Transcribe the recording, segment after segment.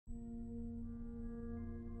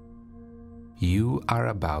You are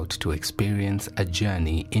about to experience a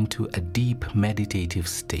journey into a deep meditative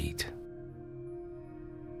state.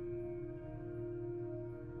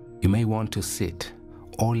 You may want to sit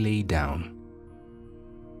or lay down,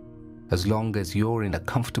 as long as you're in a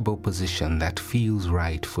comfortable position that feels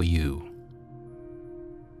right for you.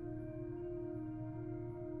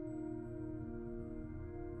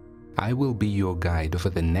 I will be your guide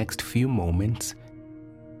over the next few moments,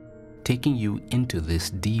 taking you into this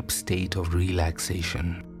deep state of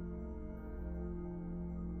relaxation,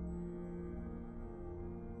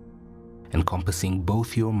 encompassing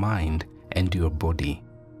both your mind and your body.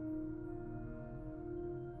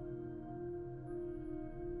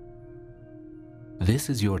 This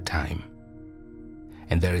is your time,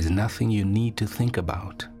 and there is nothing you need to think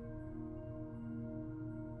about,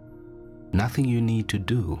 nothing you need to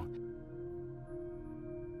do,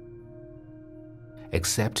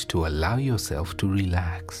 except to allow yourself to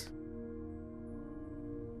relax.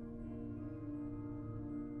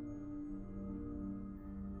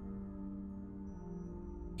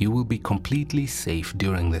 You will be completely safe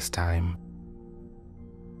during this time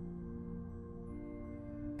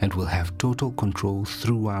and will have total control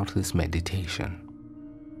throughout this meditation.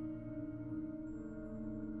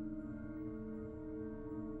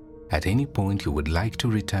 At any point you would like to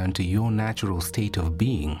return to your natural state of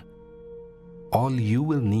being, all you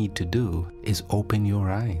will need to do is open your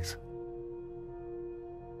eyes.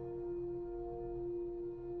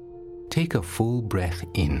 Take a full breath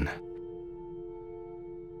in,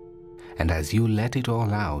 and as you let it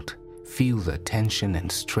all out, feel the tension and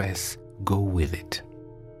stress go with it.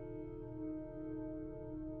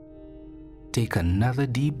 Take another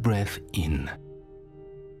deep breath in,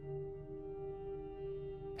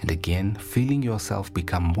 and again feeling yourself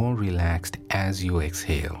become more relaxed as you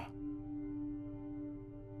exhale.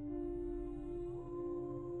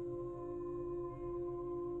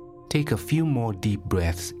 Take a few more deep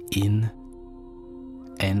breaths in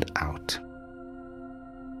and out.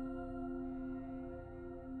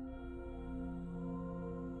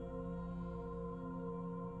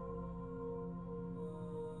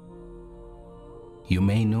 You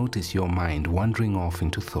may notice your mind wandering off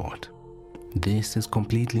into thought. This is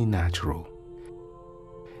completely natural.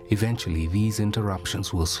 Eventually, these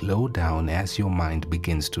interruptions will slow down as your mind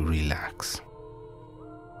begins to relax.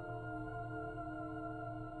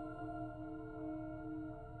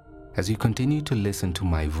 As you continue to listen to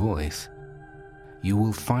my voice, you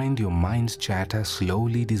will find your mind's chatter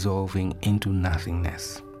slowly dissolving into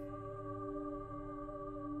nothingness.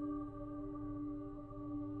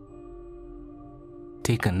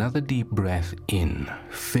 Take another deep breath in,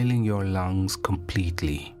 filling your lungs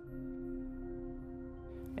completely,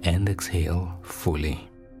 and exhale fully.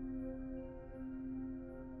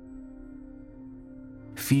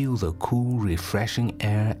 Feel the cool, refreshing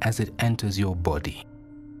air as it enters your body,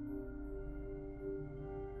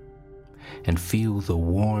 and feel the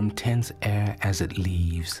warm, tense air as it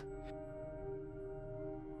leaves.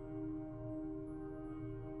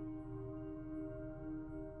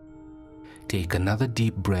 Take another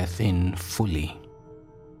deep breath in fully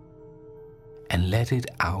and let it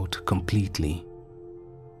out completely.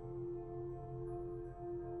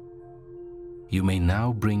 You may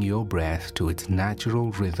now bring your breath to its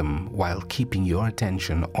natural rhythm while keeping your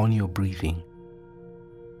attention on your breathing.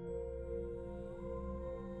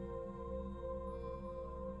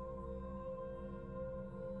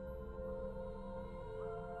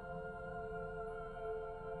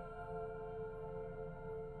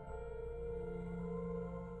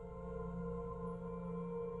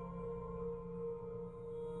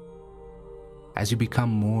 As you become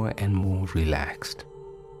more and more relaxed,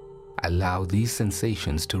 allow these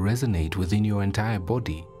sensations to resonate within your entire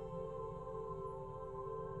body.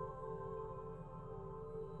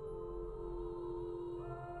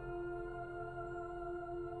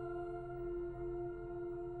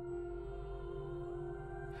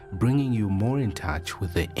 Bringing you more in touch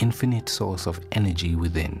with the infinite source of energy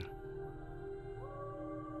within.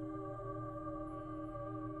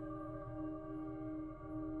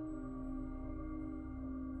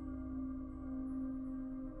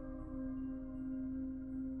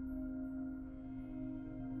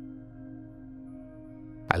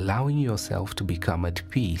 Allowing yourself to become at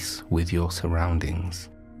peace with your surroundings,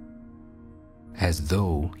 as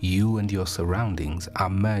though you and your surroundings are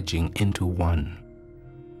merging into one.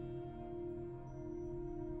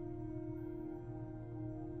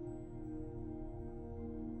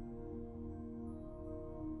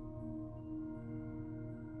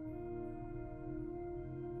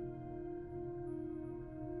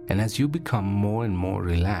 And as you become more and more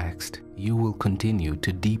relaxed, you will continue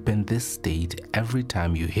to deepen this state every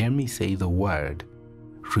time you hear me say the word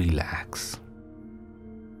relax.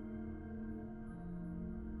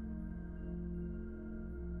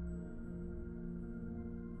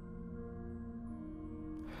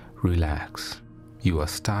 Relax. You are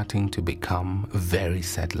starting to become very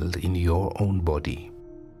settled in your own body.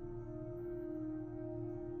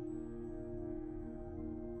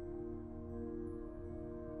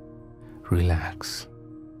 Relax.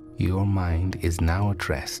 Your mind is now at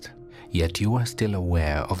rest, yet you are still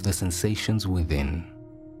aware of the sensations within.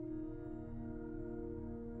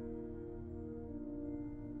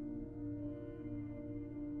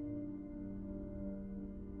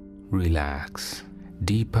 Relax.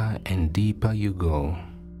 Deeper and deeper you go.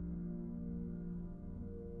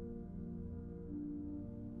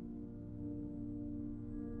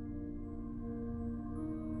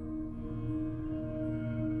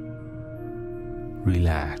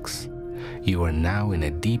 Relax. You are now in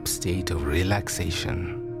a deep state of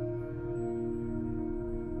relaxation.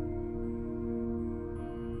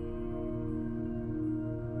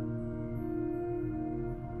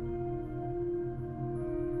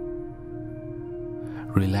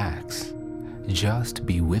 Relax. Just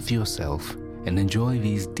be with yourself and enjoy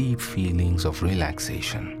these deep feelings of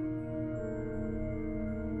relaxation.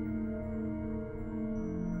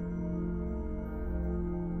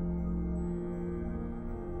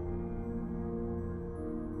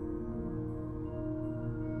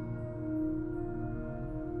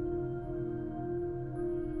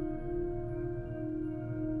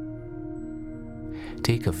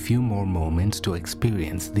 Take a few more moments to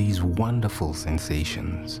experience these wonderful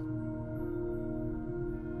sensations.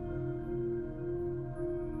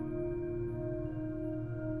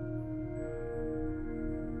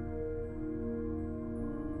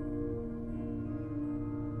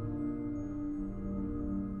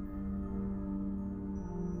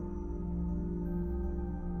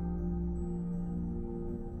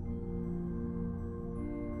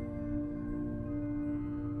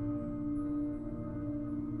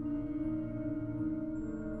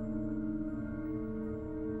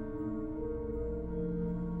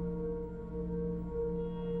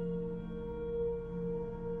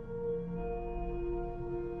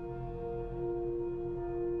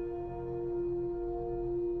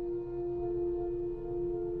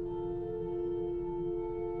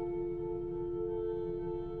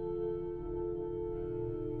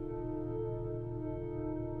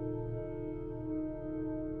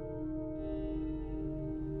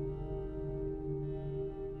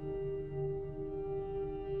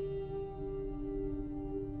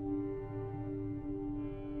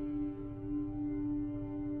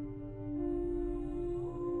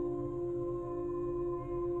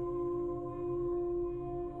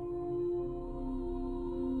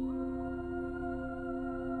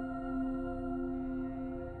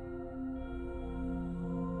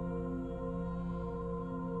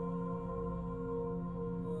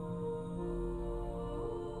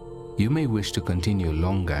 You may wish to continue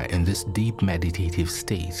longer in this deep meditative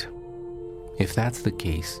state. If that's the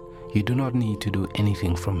case, you do not need to do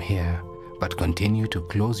anything from here, but continue to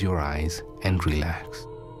close your eyes and relax.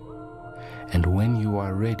 And when you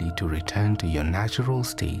are ready to return to your natural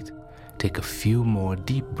state, take a few more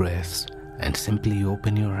deep breaths and simply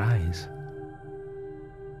open your eyes.